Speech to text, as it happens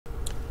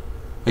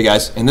Hey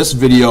guys, in this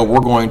video we're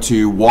going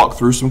to walk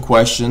through some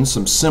questions,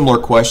 some similar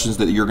questions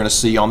that you're going to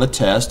see on the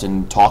test,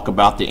 and talk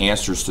about the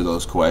answers to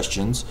those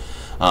questions.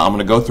 I'm going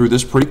to go through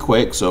this pretty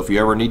quick, so if you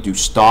ever need to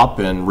stop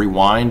and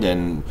rewind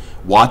and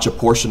watch a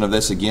portion of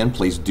this again,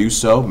 please do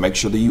so. Make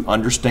sure that you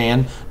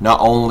understand not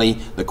only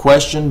the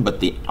question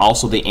but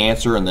also the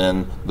answer and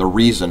then the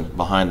reason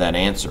behind that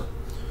answer.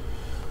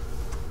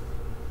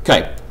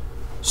 Okay,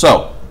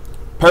 so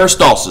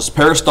peristalsis.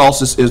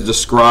 Peristalsis is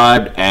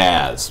described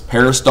as,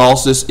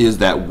 peristalsis is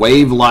that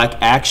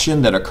wave-like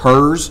action that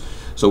occurs.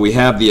 So we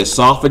have the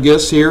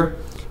esophagus here,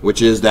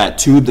 which is that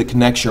tube that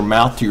connects your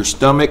mouth to your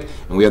stomach,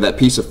 and we have that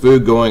piece of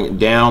food going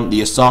down the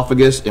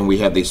esophagus, and we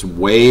have this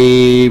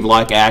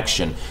wave-like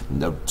action,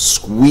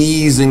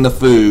 squeezing the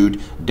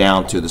food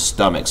down to the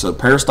stomach. So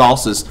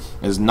peristalsis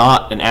is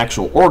not an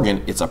actual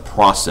organ, it's a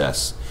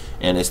process,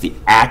 and it's the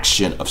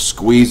action of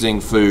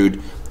squeezing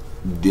food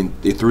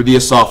through the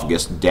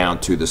esophagus down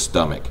to the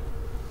stomach.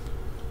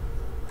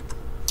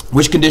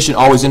 Which condition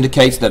always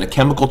indicates that a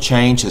chemical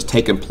change has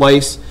taken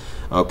place?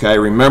 Okay,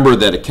 remember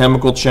that a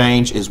chemical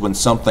change is when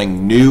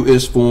something new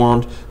is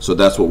formed, so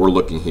that's what we're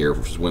looking here.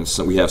 When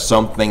we have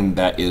something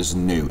that is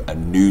new, a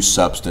new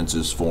substance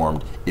is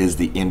formed, is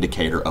the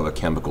indicator of a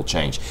chemical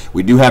change.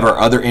 We do have our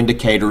other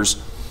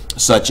indicators,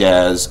 such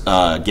as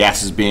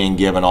gases being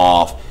given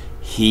off,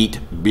 heat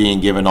being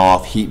given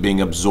off, heat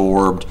being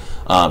absorbed,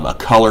 a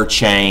color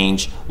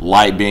change,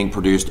 light being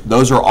produced.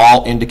 Those are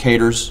all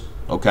indicators,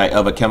 okay,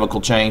 of a chemical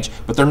change,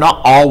 but they're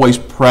not always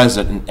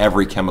present in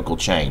every chemical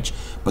change.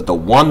 But the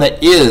one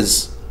that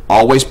is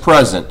always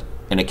present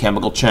in a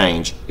chemical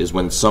change is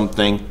when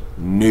something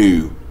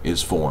new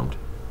is formed.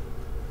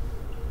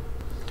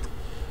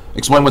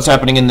 Explain what's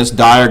happening in this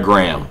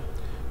diagram.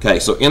 Okay,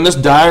 so in this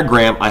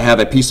diagram, I have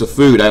a piece of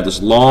food. I have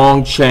this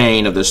long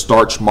chain of this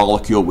starch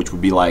molecule, which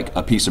would be like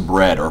a piece of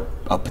bread or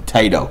a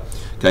potato.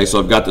 Okay, so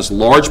I've got this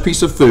large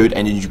piece of food,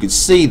 and you can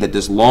see that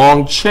this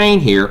long chain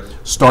here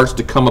starts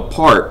to come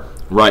apart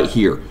right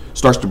here.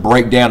 Starts to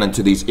break down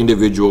into these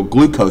individual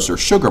glucose or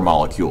sugar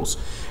molecules.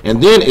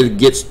 And then it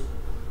gets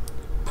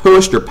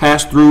pushed or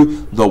passed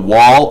through the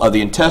wall of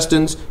the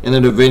intestines and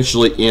then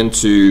eventually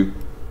into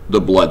the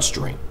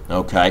bloodstream.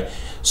 Okay,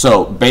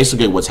 so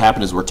basically what's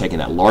happened is we're taking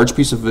that large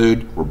piece of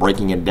food, we're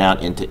breaking it down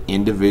into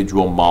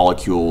individual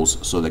molecules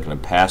so they can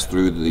pass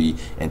through the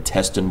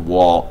intestine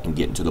wall and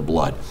get into the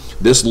blood.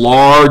 This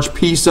large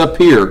piece up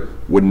here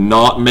would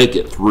not make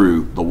it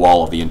through the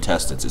wall of the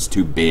intestines. It's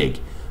too big.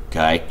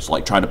 Okay, it's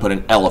like trying to put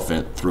an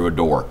elephant through a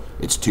door.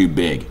 It's too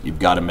big. You've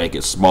got to make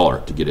it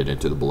smaller to get it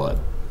into the blood.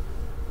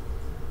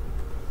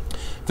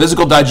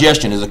 Physical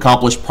digestion is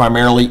accomplished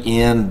primarily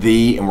in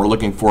the, and we're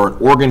looking for an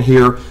organ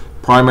here,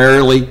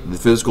 primarily the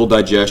physical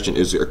digestion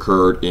is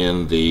occurred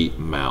in the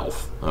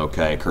mouth.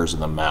 Okay, occurs in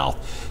the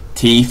mouth.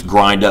 Teeth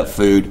grind up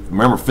food.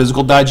 Remember,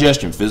 physical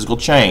digestion, physical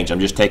change. I'm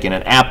just taking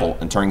an apple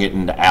and turning it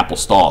into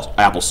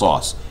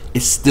applesauce.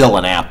 It's still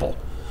an apple,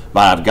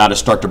 but I've got to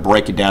start to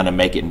break it down and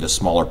make it into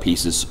smaller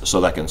pieces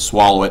so that I can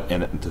swallow it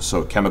and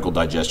so chemical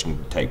digestion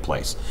can take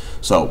place.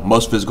 So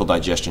most physical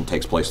digestion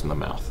takes place in the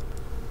mouth.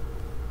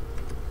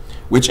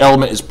 Which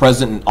element is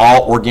present in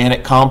all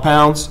organic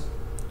compounds?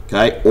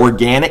 Okay,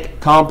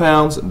 organic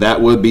compounds, that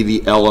would be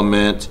the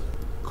element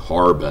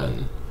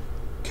carbon.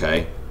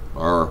 Okay,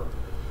 or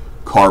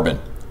carbon.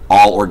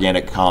 All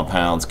organic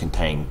compounds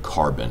contain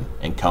carbon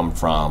and come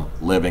from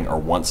living or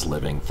once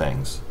living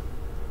things.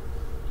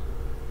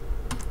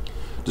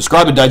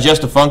 Describe the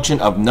digestive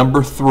function of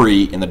number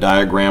 3 in the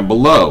diagram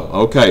below.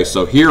 Okay,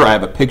 so here I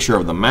have a picture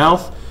of the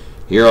mouth.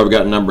 Here I've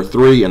got number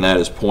 3, and that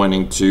is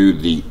pointing to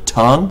the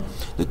tongue.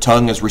 The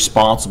tongue is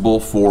responsible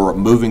for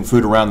moving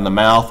food around in the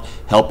mouth,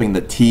 helping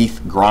the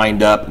teeth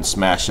grind up and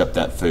smash up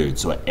that food.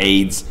 So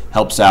it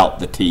helps out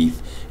the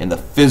teeth in the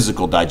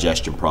physical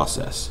digestion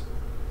process.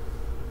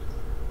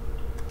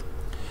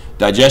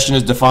 Digestion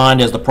is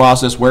defined as the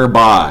process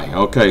whereby,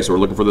 okay, so we're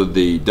looking for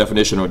the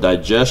definition of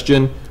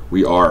digestion.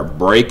 We are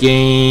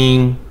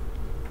breaking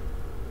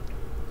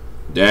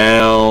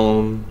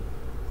down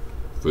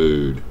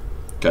food,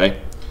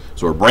 okay?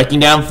 So we're breaking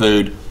down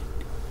food,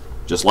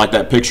 just like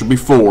that picture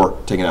before,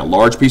 taking that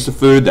large piece of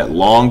food, that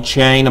long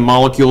chain of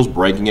molecules,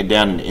 breaking it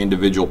down into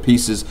individual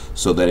pieces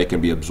so that it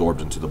can be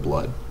absorbed into the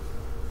blood.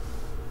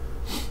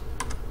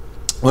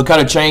 What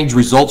kind of change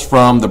results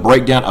from the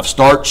breakdown of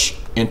starch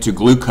into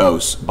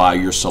glucose by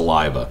your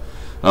saliva?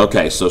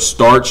 Okay, so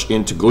starch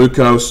into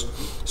glucose,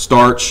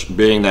 starch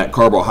being that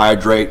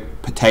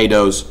carbohydrate,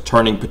 potatoes,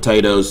 turning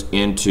potatoes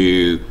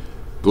into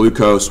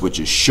glucose, which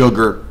is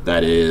sugar,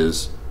 that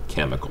is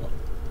chemical.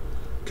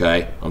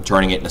 Okay, I'm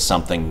turning it into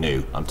something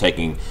new. I'm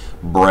taking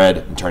bread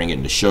and turning it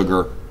into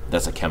sugar.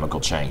 That's a chemical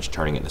change,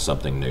 turning it into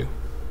something new.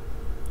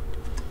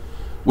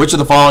 Which of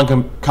the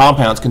following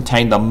compounds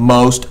contain the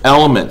most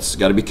elements?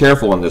 Got to be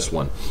careful on this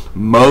one.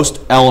 Most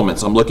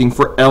elements. I'm looking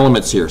for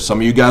elements here. Some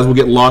of you guys will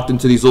get locked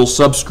into these little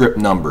subscript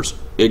numbers.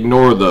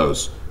 Ignore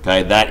those.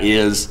 Okay, that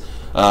is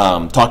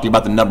talking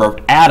about the number of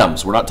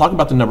atoms. We're not talking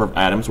about the number of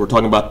atoms. We're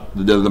talking about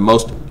the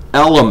most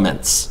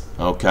elements.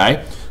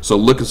 Okay, so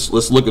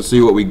let's look and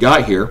see what we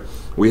got here.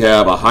 we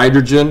have a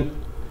hydrogen,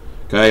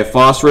 okay, a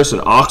phosphorus,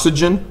 and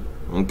oxygen,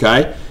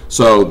 okay?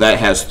 So that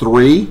has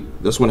 3.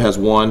 This one has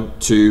 1,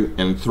 2,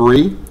 and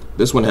 3.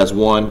 This one has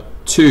 1,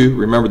 2.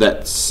 Remember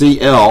that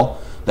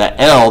Cl, that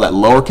L, that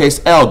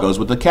lowercase l goes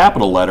with the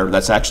capital letter.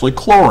 That's actually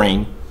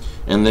chlorine.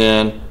 And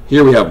then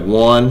here we have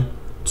 1,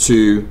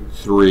 2,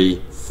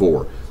 3,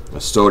 4. A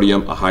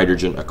sodium, a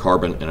hydrogen, a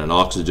carbon, and an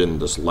oxygen.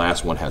 This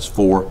last one has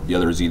 4. The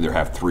others either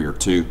have 3 or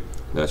 2.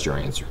 That's your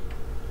answer.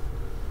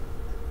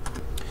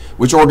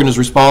 Which organ is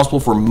responsible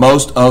for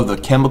most of the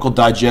chemical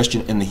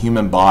digestion in the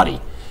human body?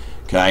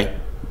 Okay,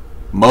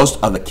 most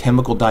of the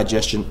chemical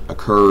digestion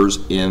occurs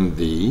in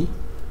the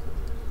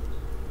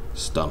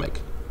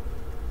stomach.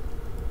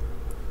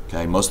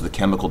 Okay, most of the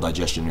chemical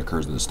digestion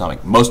occurs in the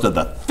stomach. Most of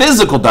the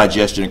physical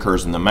digestion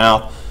occurs in the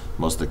mouth.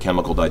 Most of the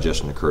chemical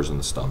digestion occurs in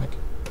the stomach.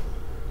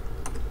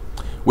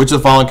 Which of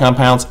the following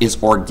compounds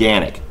is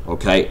organic?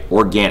 Okay,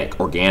 organic.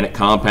 Organic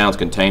compounds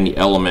contain the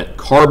element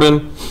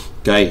carbon.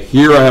 Okay,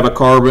 here I have a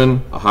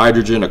carbon, a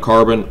hydrogen, a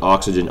carbon,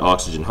 oxygen,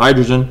 oxygen,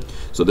 hydrogen.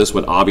 So this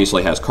one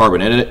obviously has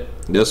carbon in it.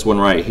 This one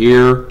right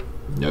here,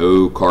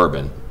 no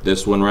carbon.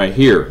 This one right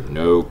here,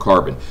 no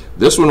carbon.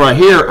 This one right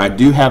here, I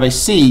do have a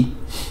C,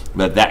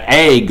 but that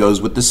A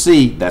goes with the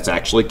C. That's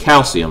actually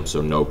calcium,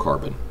 so no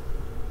carbon.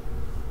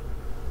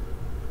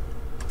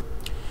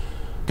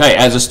 Okay,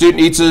 as a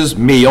student eats his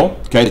meal,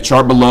 okay, the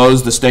chart below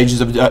is the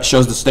stages of,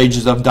 shows the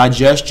stages of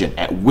digestion.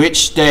 At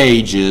which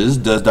stages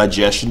does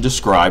digestion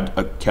describe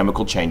a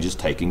chemical changes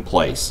taking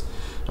place?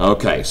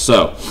 Okay,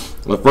 so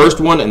the first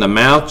one in the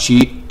mouth,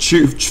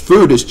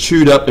 food is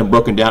chewed up and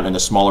broken down into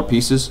smaller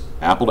pieces.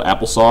 Apple to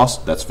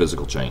applesauce, that's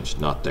physical change,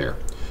 not there.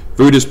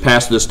 Food is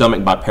passed to the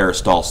stomach by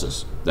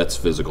peristalsis. That's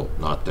physical,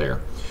 not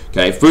there.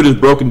 Okay, food is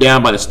broken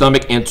down by the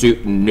stomach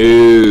into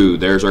no.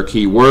 There's our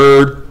key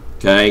word.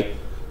 Okay,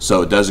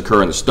 so it does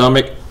occur in the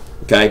stomach.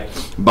 Okay,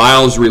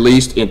 bile is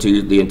released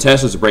into the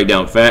intestines to break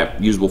down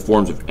fat, usable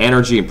forms of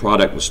energy and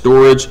product with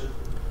storage.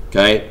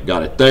 Okay,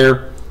 got it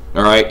there.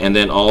 All right, and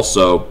then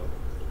also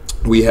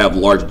we have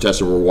large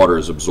intestine where water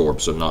is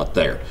absorbed, so not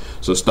there.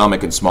 So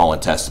stomach and small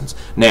intestines.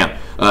 Now,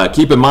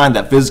 keep in mind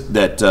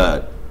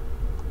that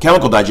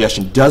chemical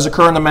digestion does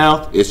occur in the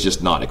mouth. It's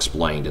just not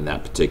explained in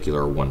that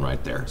particular one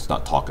right there. It's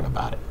not talking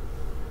about it.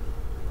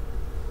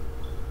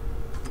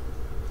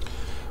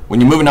 When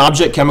you move an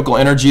object, chemical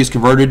energy is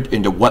converted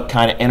into what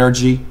kind of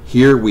energy?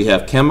 Here we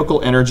have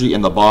chemical energy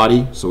in the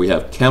body. So we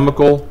have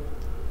chemical.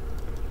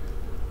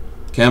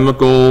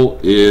 Chemical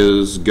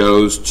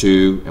goes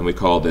to, and we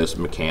call this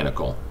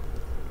mechanical.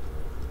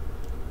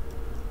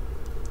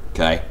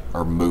 Okay,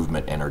 or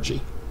movement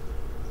energy.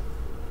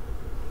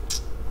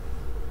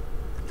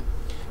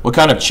 What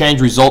kind of change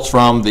results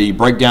from the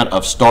breakdown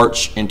of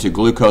starch into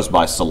glucose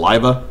by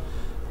saliva?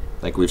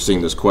 I think we've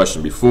seen this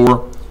question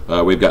before.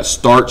 We've got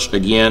starch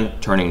again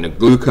turning to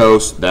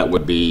glucose. That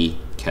would be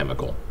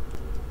chemical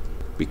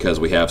because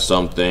we have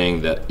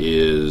something that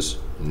is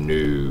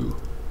new.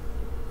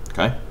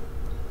 Okay.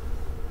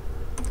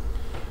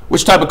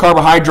 Which type of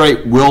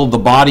carbohydrate will the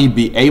body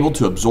be able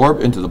to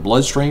absorb into the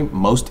bloodstream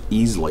most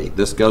easily?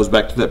 This goes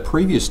back to that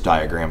previous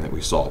diagram that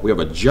we saw. We have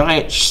a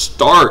giant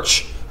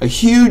starch, a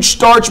huge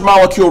starch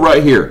molecule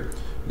right here.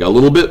 We got a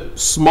little bit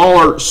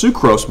smaller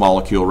sucrose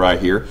molecule right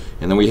here,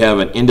 and then we have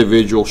an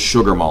individual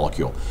sugar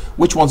molecule.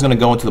 Which one's going to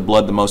go into the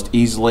blood the most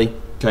easily?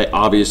 Okay,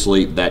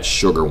 obviously that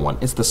sugar one.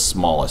 It's the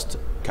smallest.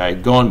 Okay,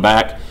 going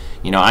back,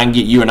 you know, I can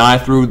get you and I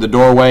through the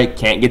doorway.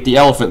 Can't get the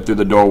elephant through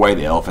the doorway.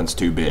 The elephant's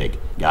too big.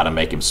 Got to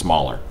make him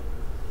smaller.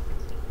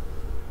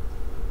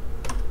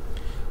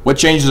 What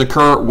changes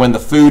occur when the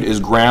food is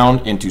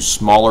ground into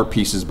smaller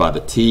pieces by the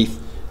teeth?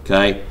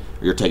 Okay,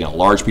 you're taking a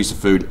large piece of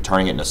food,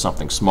 turning it into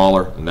something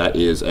smaller, and that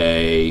is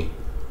a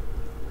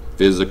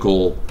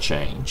physical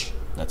change.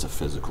 That's a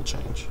physical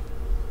change.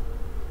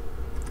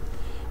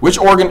 Which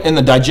organ in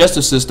the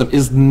digestive system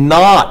is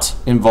not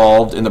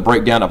involved in the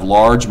breakdown of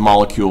large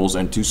molecules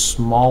into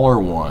smaller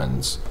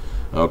ones?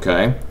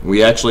 Okay,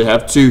 we actually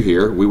have two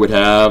here. We would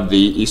have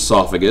the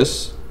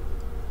esophagus,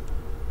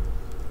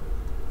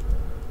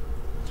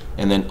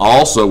 and then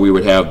also we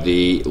would have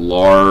the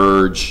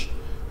large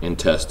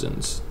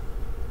intestines.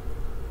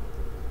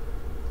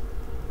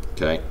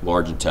 Okay,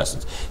 large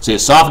intestines. So the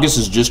esophagus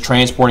is just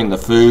transporting the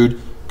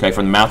food, okay,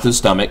 from the mouth to the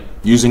stomach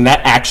using that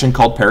action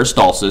called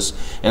peristalsis.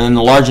 And then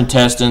the large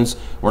intestines,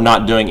 we're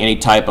not doing any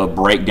type of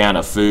breakdown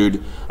of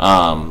food.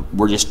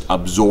 We're just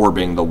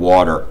absorbing the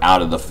water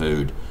out of the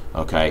food,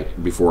 okay,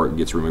 before it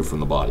gets removed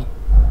from the body.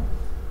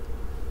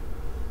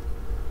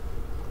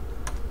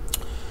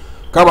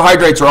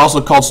 Carbohydrates are also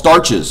called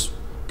starches,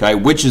 okay,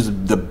 which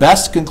is the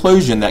best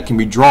conclusion that can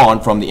be drawn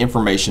from the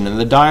information in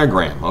the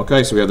diagram.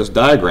 Okay, so we have this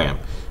diagram,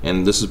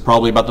 and this is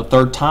probably about the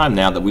third time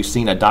now that we've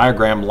seen a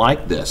diagram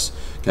like this.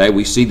 Okay,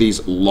 we see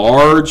these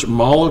large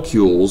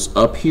molecules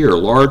up here,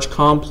 large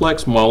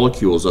complex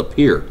molecules up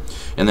here.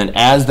 And then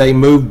as they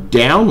move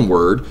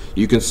downward,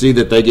 you can see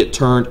that they get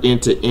turned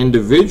into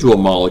individual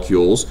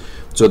molecules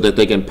so that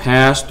they can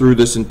pass through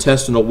this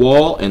intestinal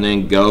wall and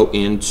then go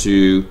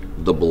into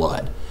the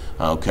blood.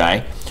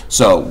 Okay,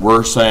 So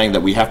we're saying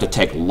that we have to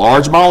take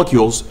large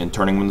molecules and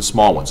turning them into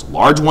small ones.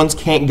 Large ones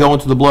can't go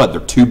into the blood.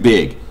 They're too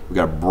big. We've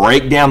got to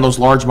break down those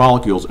large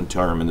molecules and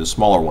turn them into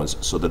smaller ones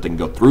so that they can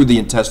go through the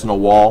intestinal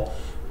wall,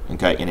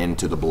 okay, and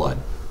into the blood.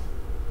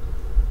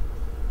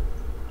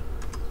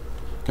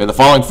 Okay, the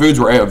following foods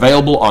were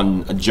available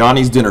on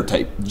Johnny's dinner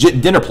plate.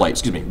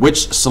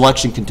 Which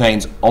selection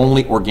contains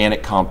only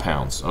organic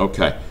compounds?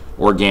 Okay,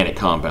 organic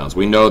compounds.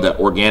 We know that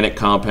organic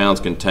compounds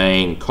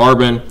contain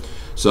carbon.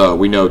 So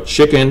we know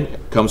chicken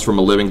comes from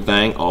a living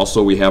thing.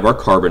 Also, we have our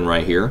carbon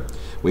right here.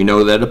 We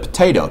know that a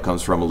potato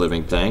comes from a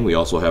living thing. We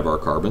also have our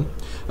carbon.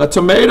 A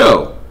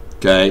tomato,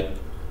 okay,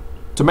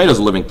 tomato's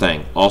a living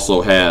thing.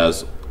 Also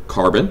has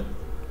carbon,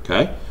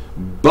 okay.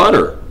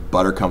 Butter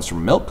comes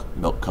from milk.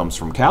 Milk comes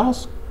from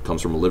cows.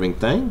 Comes from a living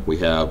thing. We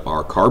have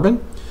our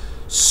carbon.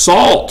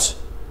 Salt,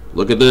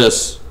 look at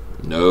this,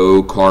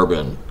 no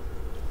carbon.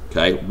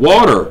 Okay,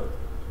 water,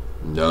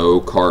 no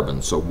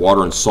carbon. So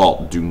water and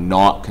salt do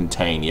not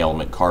contain the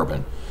element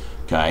carbon.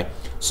 Okay,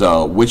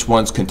 so which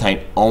ones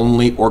contain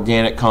only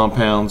organic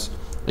compounds?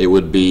 It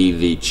would be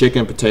the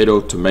chicken, potato,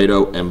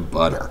 tomato, and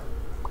butter.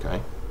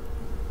 Okay.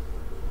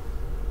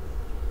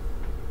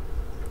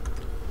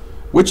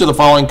 Which of the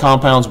following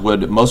compounds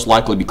would most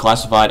likely be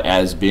classified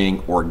as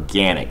being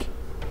organic?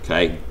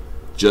 Okay,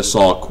 just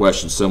saw a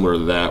question similar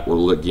to that.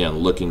 We're again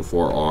looking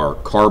for our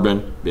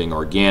carbon being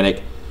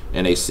organic.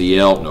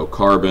 NaCl, no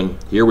carbon.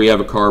 Here we have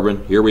a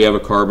carbon. Here we have a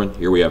carbon.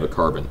 Here we have a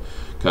carbon.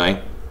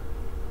 Okay.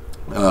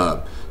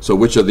 So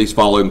which of these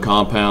following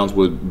compounds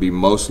would be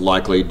most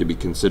likely to be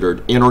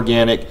considered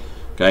inorganic?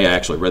 Okay, I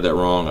actually read that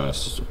wrong. I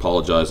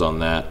apologize on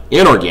that.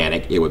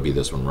 Inorganic, it would be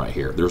this one right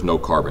here. There's no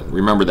carbon.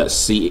 Remember that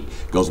C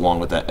goes along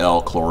with that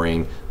L,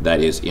 chlorine. That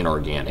is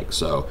inorganic.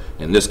 So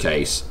in this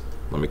case,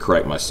 let me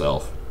correct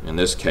myself. In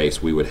this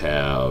case, we would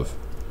have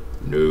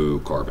no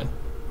carbon.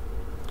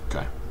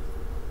 Okay.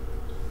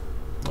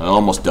 I'm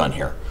almost done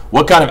here.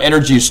 What kind of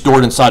energy is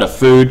stored inside of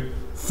food?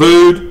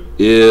 Food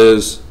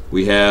is,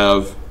 we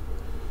have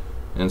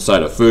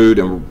inside of food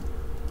and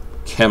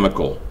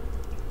chemical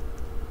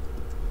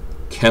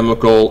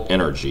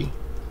energy.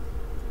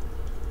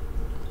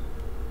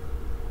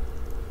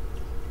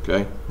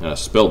 Okay, and I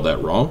spelled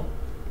that wrong.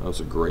 That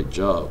was a great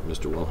job,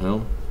 Mr.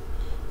 Wilhelm.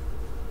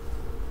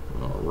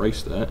 I'll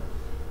erase that.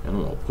 And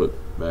I'm going to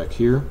put back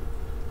here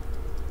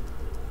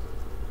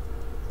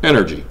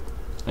energy.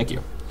 Thank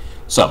you.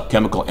 So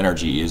chemical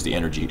energy is the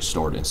energy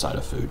stored inside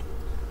of food.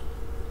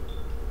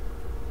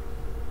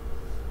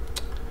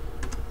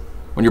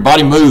 When your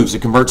body moves,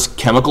 it converts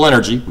chemical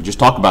energy, we just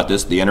talked about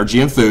this, the energy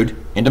in food,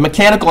 into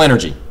mechanical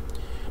energy.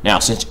 Now,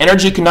 since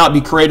energy cannot be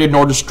created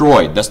nor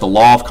destroyed, that's the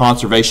law of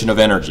conservation of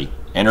energy.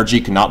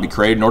 Energy cannot be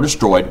created nor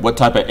destroyed. What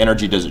type of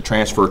energy does it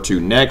transfer to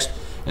next?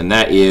 And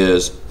that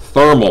is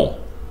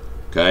thermal.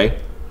 Okay?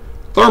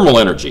 Thermal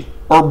energy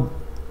or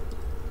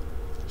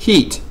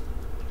heat.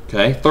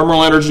 Okay?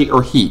 Thermal energy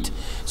or heat.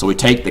 So we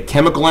take the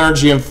chemical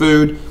energy in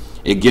food,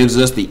 it gives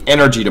us the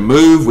energy to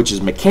move, which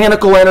is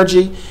mechanical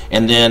energy,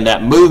 and then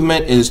that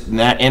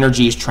that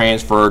energy is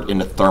transferred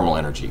into thermal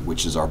energy,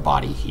 which is our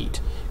body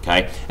heat.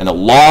 Okay? And the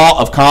law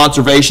of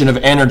conservation of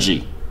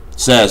energy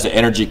says that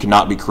energy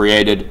cannot be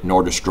created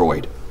nor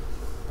destroyed.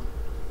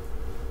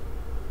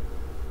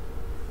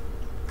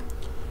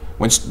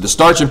 When the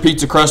starch in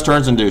pizza crust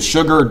turns into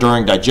sugar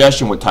during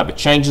digestion, what type of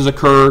changes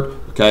occurred?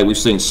 Okay, we've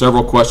seen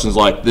several questions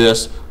like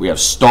this. We have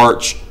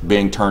starch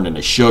being turned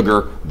into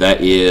sugar. That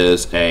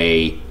is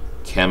a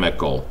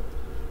chemical.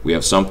 We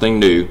have something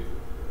new.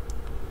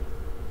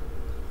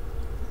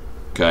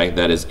 Okay,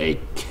 that is a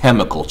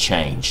chemical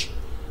change.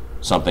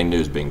 Something new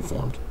is being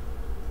formed.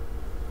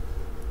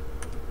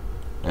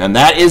 And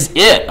that is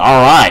it.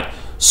 All right.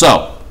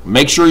 So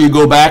make sure you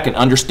go back and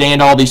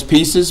understand all these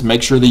pieces.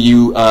 Make sure that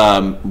you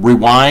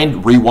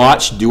rewind,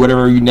 rewatch, do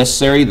whatever you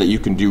necessary that you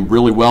can do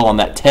really well on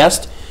that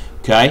test.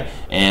 Okay,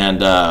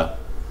 and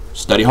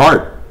study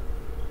hard.